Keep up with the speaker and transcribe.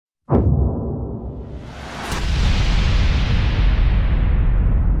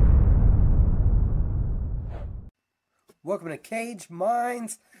Welcome to Cage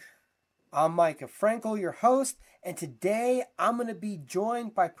Minds. I'm Micah Frankel, your host, and today I'm going to be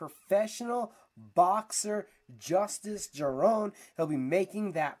joined by professional boxer Justice Jiron. He'll be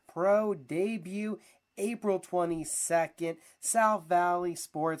making that pro debut April 22nd, South Valley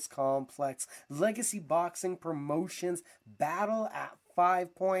Sports Complex, Legacy Boxing Promotions, Battle at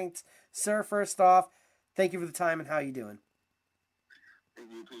 5 Points. Sir, first off, thank you for the time and how you doing?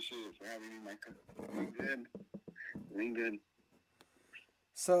 Thank you. Appreciate it for having me, Micah. Doing good. Doing good.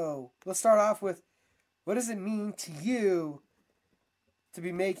 So let's start off with, what does it mean to you to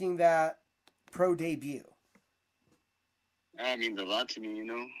be making that pro debut? It means a lot to me,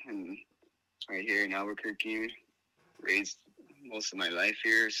 and right here in Albuquerque, raised most of my life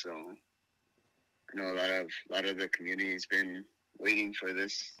here, so I know a lot of the community's been waiting for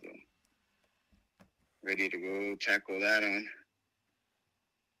this, so ready to go tackle that on.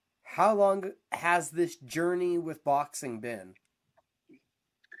 How long has this journey with boxing been?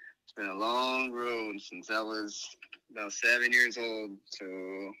 It's been a long road since I was about 7 years old, so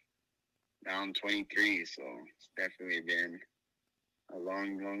now I'm 23, so it's definitely been a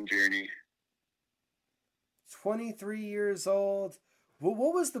long journey. 23 years old. What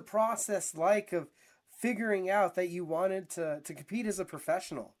was the process like of figuring out that you wanted to compete as a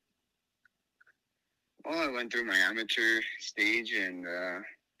professional? Well, I went through my amateur stage, and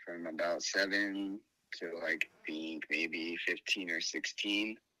from about 7 to I think maybe 15 or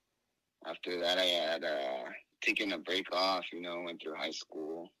 16. After that, I had taken a break off, went through high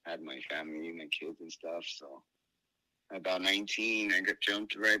school, had my family, my kids and stuff. So about 19, I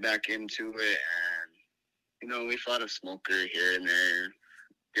jumped right back into it, and we fought a smoker here and there.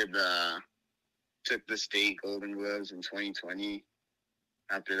 Took the state Golden Gloves in 2020.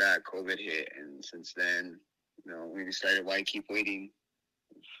 After that, COVID hit, and since then, we decided, why keep waiting?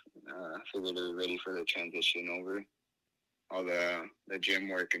 Figured we were ready for the transition over. All the gym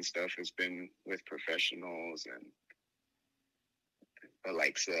work and stuff has been with professionals and the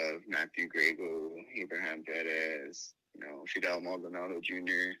likes of Matthew Grego, Abraham Perez, Fidel Maldonado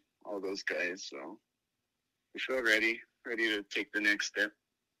Jr., all those guys. So we feel ready to take the next step.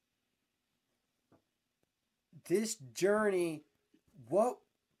 This journey, what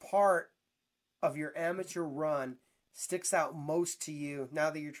part of your amateur run sticks out most to you now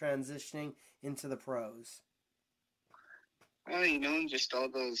that you're transitioning into the pros? Well, just all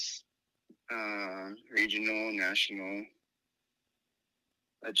those regional, national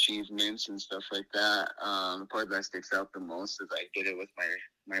achievements and stuff like that. The part that sticks out the most is I did it with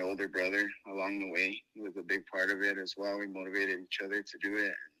my older brother along the way. He was a big part of it as well. We motivated each other to do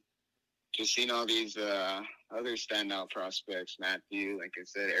it. Just seeing all these other standout prospects, Matthew, like I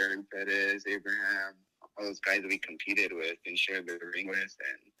said, Aaron Perez, Abraham, all those guys that we competed with and shared the ring with,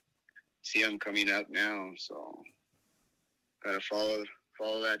 and see them coming up now. So gotta follow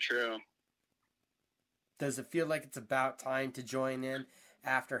that trail. Does it feel like it's about time to join in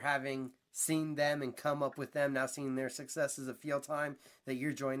after having seen them and come up with them, now seeing their success? Does it feel time that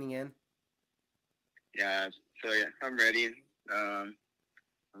you're joining in? Yeah, I feel like I'm ready. A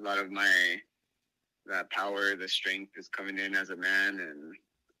lot of that power, the strength is coming in as a man, and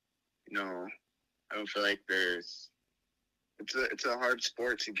I don't feel like it's a hard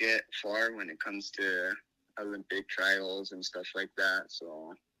sport to get far when it comes to Olympic trials and stuff like that.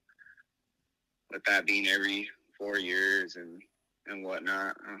 So with that being every 4 years and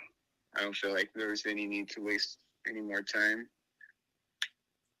whatnot, I don't feel like there's any need to waste any more time.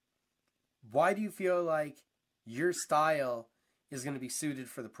 Why do you feel like your style is going to be suited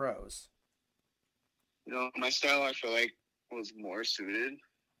for the pros? My style, I feel like, was more suited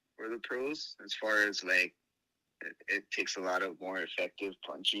for the pros, as far as it takes a lot of more effective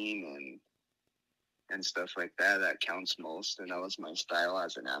punching and stuff like that. That counts most, and that was my style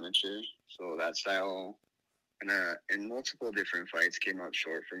as an amateur. So that style in multiple different fights came out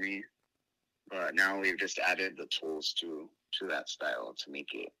short for me. But now we've just added the tools to that style to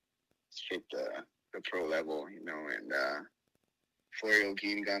make it fit the pro level, and Florio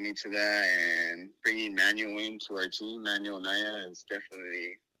Guin got me to that, and bringing Manuel into our team, Manuel Naya, has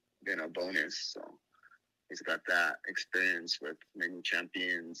definitely been a bonus. So he's got that experience with many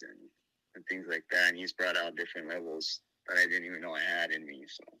champions and things like that, and he's brought out different levels that I didn't even know I had in me.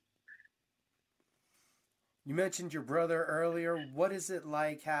 So you mentioned your brother earlier. What is it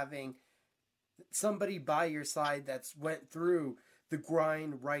like having somebody by your side that's went through the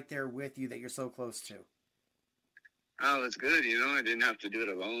grind right there with you that you're so close to? Oh, it's good. I didn't have to do it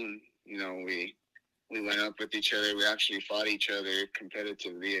alone. We went up with each other. We actually fought each other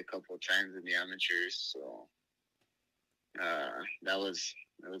competitively a couple of times in the amateurs. So that was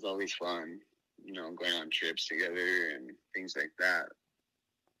always fun. going on trips together and things like that.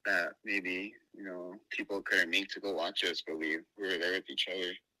 That maybe people couldn't make to go watch us, but we were there with each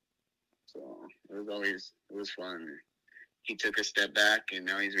other. So it was fun. He took a step back, and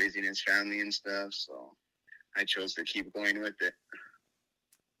now he's raising his family and stuff. So I chose to keep going with it.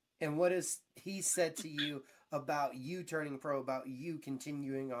 And what has he said to you about you turning pro, about you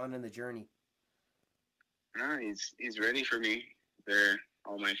continuing on in the journey? He's ready for me. They're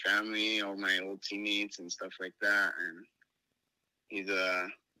all my family, all my old teammates and stuff like that, and he's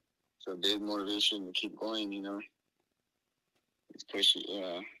it's a big motivation to keep going. He's pushing,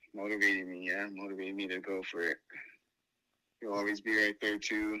 motivating me to go for it. He'll always be right there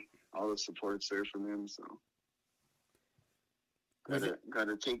too. All the support's there from him, so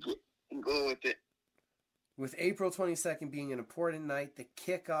gotta take it and go with it. With April 22nd being an important night, the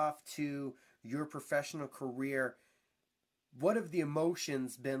kickoff to your professional career, what have the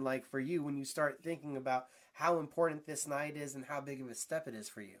emotions been like for you when you start thinking about how important this night is and how big of a step it is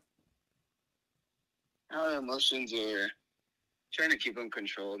for you? Our emotions are trying to keep them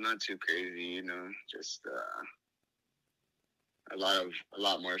controlled, not too crazy, just a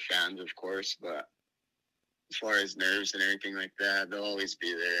lot more fans, of course, but as far as nerves and everything like that, they'll always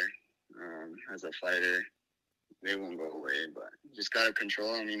be there. As a fighter, they won't go away, but just gotta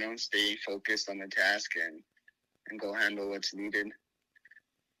control them, stay focused on the task and go handle what's needed.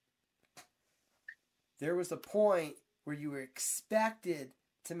 There was a point where you were expected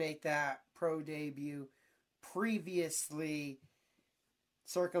to make that pro debut. Previously,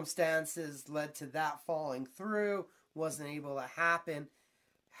 circumstances led to that falling through, wasn't able to happen.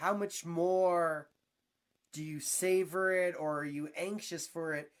 How much more do you savor it, or are you anxious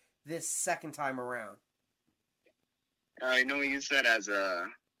for it this second time around? I use that as a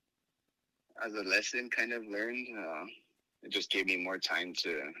lesson kind of learned. It just gave me more time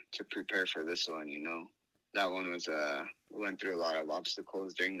to prepare for this one, That one was, went through a lot of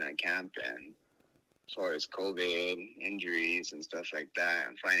obstacles during that camp, and as far as COVID, injuries and stuff like that,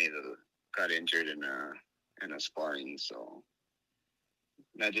 and finally got injured in a sparring, so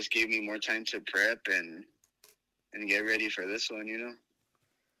that just gave me more time to prep and get ready for this one,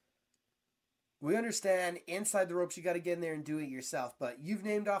 We understand inside the ropes you got to get in there and do it yourself, but you've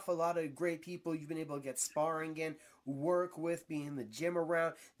named off a lot of great people you've been able to get sparring in, work with, be in the gym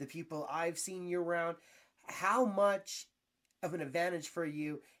around, the people I've seen you around. How much of an advantage for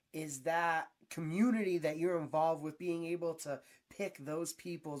you is that community that you're involved with, being able to pick those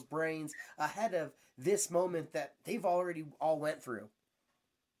people's brains ahead of this moment that they've already all went through?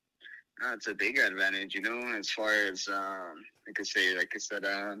 It's a big advantage, as far as, like I said,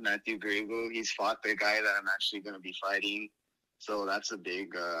 Matthew Grego, he's fought the guy that I'm actually going to be fighting. So that's a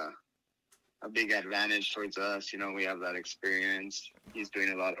big advantage towards us. We have that experience. He's doing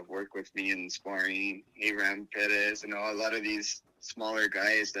a lot of work with me in sparring. Abraham Perez, a lot of these smaller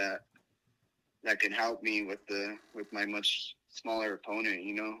guys that can help me with my much smaller opponent,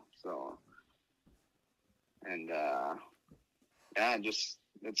 So, and just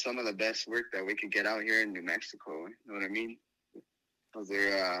it's some of the best work that we could get out here in New Mexico. You know what I mean? Those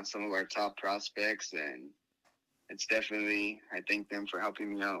are some of our top prospects, and it's definitely, I thank them for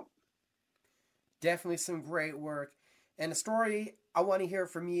helping me out. Definitely some great work. And a story I want to hear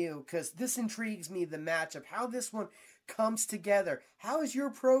from you, because this intrigues me, the matchup, how this one comes together. How is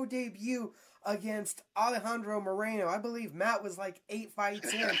your pro debut against Alejandro Moreno? I believe Matt was like 8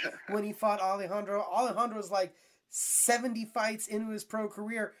 fights in when he fought Alejandro. Alejandro was like 70 fights into his pro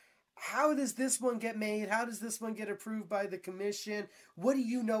career. How does this one get made? How does this one get approved by the commission? What do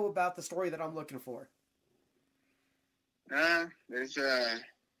you know about the story that I'm looking for? There's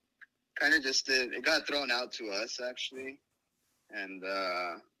kind of just it got thrown out to us, actually, and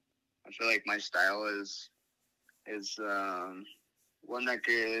I feel like my style is one that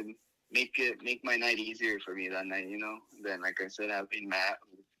could make my night easier for me that night, Then, like I said, having Matt,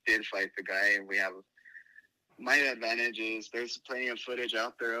 who did fight the guy, and we have my advantage is there's plenty of footage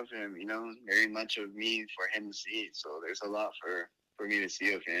out there of him, very much of me for him to see. So there's a lot for me to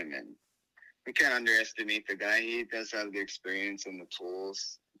see of him, and we can't underestimate the guy. He does have the experience and the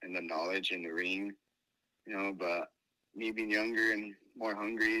tools and the knowledge in the ring, but me being younger and more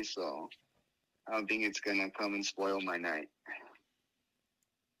hungry, so I don't think it's going to come and spoil my night.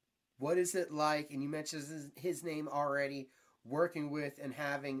 What is it like, and you mentioned his name already, working with and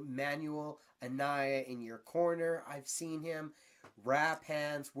having Manuel Anaya in your corner? I've seen him wrap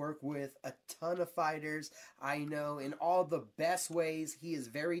hands, work with a ton of fighters. I know in all the best ways. He is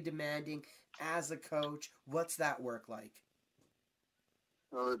very demanding as a coach. What's that work like?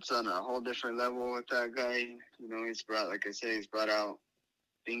 Well, it's on a whole different level with that guy. He's brought, like I say, he's brought out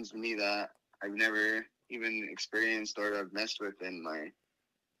things in me that I've never even experienced or I've messed with in my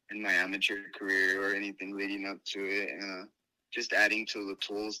amateur career or anything leading up to it. Just adding to the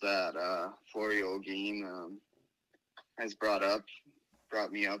tools that Florio game has brought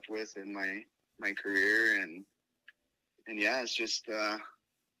me up with in my career, and yeah, it's just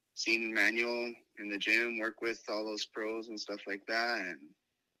seeing Manuel in the gym work with all those pros and stuff like that,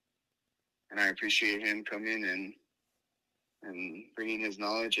 and I appreciate him coming and bringing his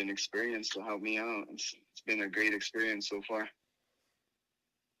knowledge and experience to help me out. It's been a great experience so far.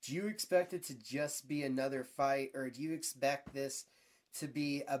 Do you expect it to just be another fight, or do you expect this to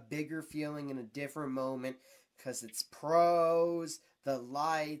be a bigger feeling in a different moment because it's pros, the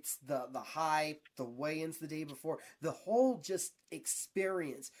lights, the hype, the weigh-ins the day before, the whole just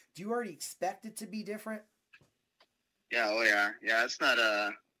experience? Do you already expect it to be different? Yeah, oh yeah. Yeah, it's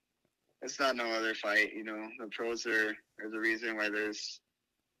not no other fight, you know. The pros there's a reason why there's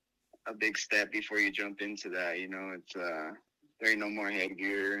a big step before you jump into that, you know. It's there ain't no more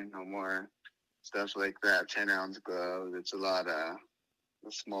headgear, no more stuff like that, 10-ounce gloves. It's a lot of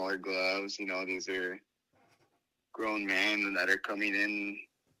the smaller gloves, you know. These are grown men that are coming in,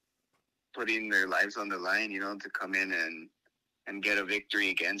 putting their lives on the line, you know, to come in and get a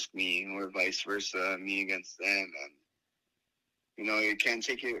victory against me, or vice versa, me against them. And you know, you can't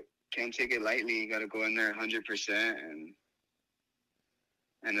take it lightly. You got to go in there 100%.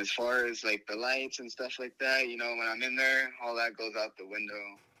 And as far as like the lights and stuff like that, you know, when I'm in there, all that goes out the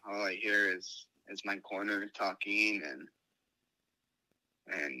window. All I hear is my corner talking,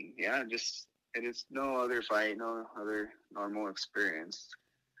 and yeah, just it is no other fight, no other normal experience.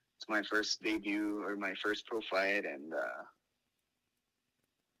 It's my first debut or my first pro fight, and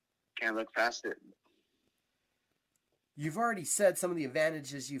can't look past it. You've already said some of the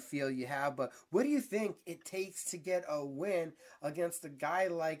advantages you feel you have, but what do you think it takes to get a win against a guy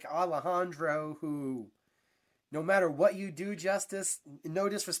like Alejandro who, no matter what you do, Justice, no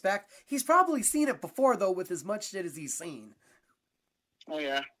disrespect, he's probably seen it before, though, with as much shit as he's seen? Oh,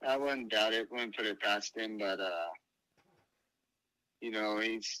 yeah. I wouldn't doubt it. Wouldn't put it past him, but, you know,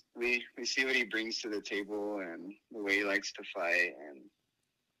 we see what he brings to the table and the way he likes to fight, and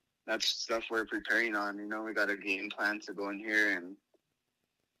that's stuff we're preparing on. You know, we got a game plan to go in here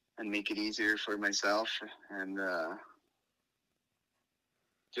and make it easier for myself, and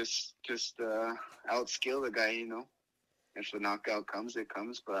just outskill the guy. You know, if the knockout comes, it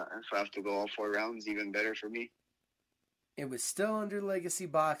comes. But if I have to go all 4 rounds, even better for me. It was still under Legacy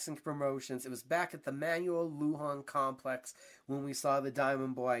Boxing Promotions. It was back at the Manuel Lujan complex when we saw the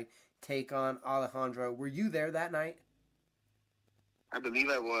Diamond Boy take on Alejandro. Were you there that night? I believe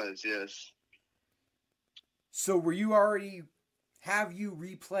I was, yes. So have you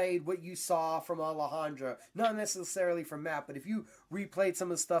replayed what you saw from Alejandro? Not necessarily from Matt, but if you replayed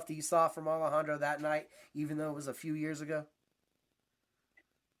some of the stuff that you saw from Alejandro that night, even though it was a few years ago?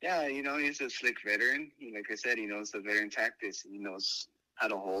 Yeah, you know, he's a slick veteran. Like I said, he knows the veteran tactics. He knows how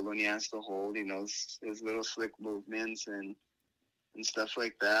to hold when he has to hold. He knows his little slick movements and stuff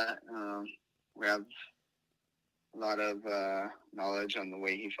like that. We have a lot of knowledge on the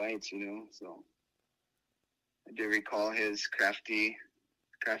way he fights, you know. So I do recall his crafty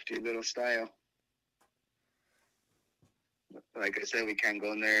little style. Like I said, we can't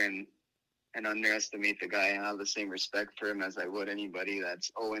go in there and underestimate the guy. I have the same respect for him as I would anybody that's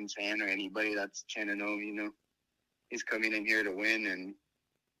 0-10 or anybody that's 10-0. You know, he's coming in here to win,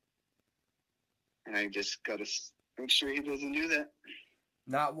 and I just gotta make sure he doesn't do that.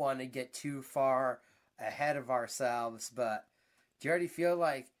 Not want to get too far ahead of ourselves, but do you already feel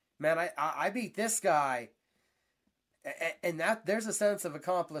like, man, I beat this guy, and that there's a sense of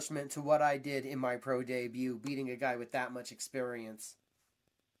accomplishment to what I did in my pro debut, beating a guy with that much experience?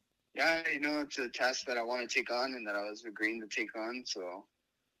 Yeah, you know, it's a task that I want to take on and that I was agreeing to take on, so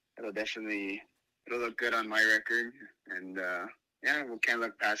it'll look good on my record, and yeah, we can't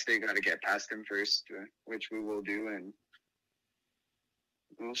look past it. Got to get past him first, which we will do, and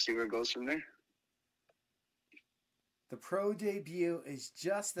we'll see where it goes from there. The pro debut is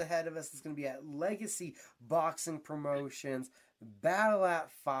just ahead of us. It's going to be at Legacy Boxing Promotions, Battle at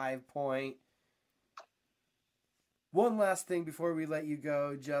 5 Point. One last thing before we let you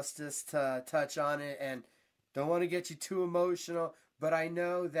go, Justice, to touch on it, and don't want to get you too emotional, but I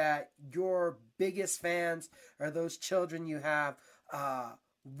know that your biggest fans are those children you have.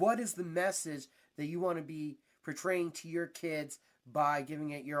 What is the message that you want to be portraying to your kids by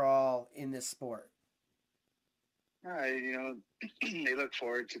giving it your all in this sport? You know, they look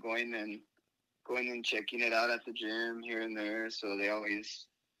forward to going and checking it out at the gym here and there, so they always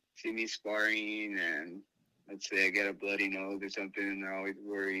see me sparring, and let's say I get a bloody nose or something, and they're always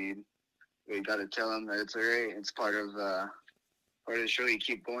worried. we got to tell them that it's all right. It's part of the show. You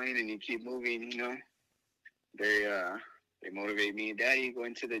keep going and you keep moving. You know, they motivate me. Daddy,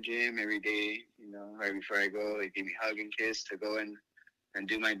 going to the gym every day. You know, right before I go, they give me a hug and kiss to go and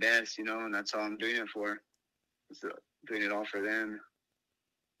do my best. You know, and that's all I'm doing it for. It's doing it all for them.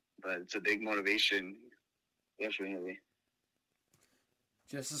 But it's a big motivation, definitely.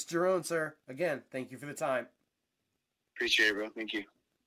 Justice Jiron, sir. Again, thank you for the time. Appreciate it, bro. Thank you.